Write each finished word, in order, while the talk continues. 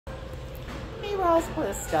Ross,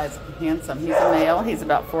 this guy's handsome. He's a male. He's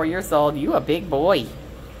about 4 years old. You a big boy.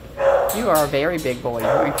 You are a very big boy,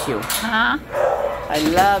 aren't you? Huh? I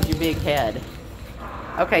love your big head.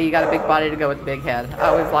 Okay, you got a big body to go with the big head. I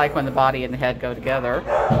always like when the body and the head go together.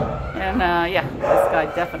 And yeah, this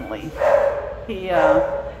guy definitely. He is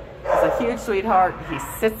a huge sweetheart. He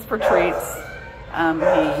sits for treats.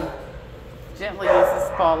 He gently uses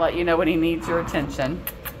his paw, let you know when he needs your attention.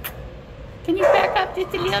 Can you back up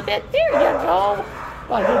just a little bit? There you go.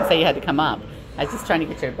 Well, I didn't say you had to come up. I was just trying to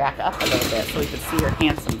get you back up a little bit so we could see your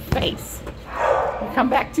handsome face. You come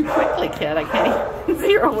back too quickly, kid. I can't even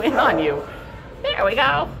zero in on you. There we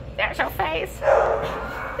go. There's your face.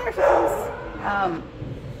 There's your face.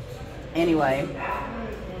 Anyway,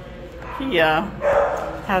 he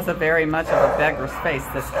has a very much of a beggar's face,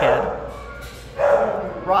 this kid.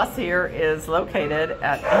 Ross here is located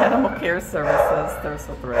at Animal Care Services, there's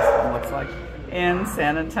what the rest of them looks like, in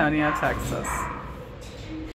San Antonio, Texas.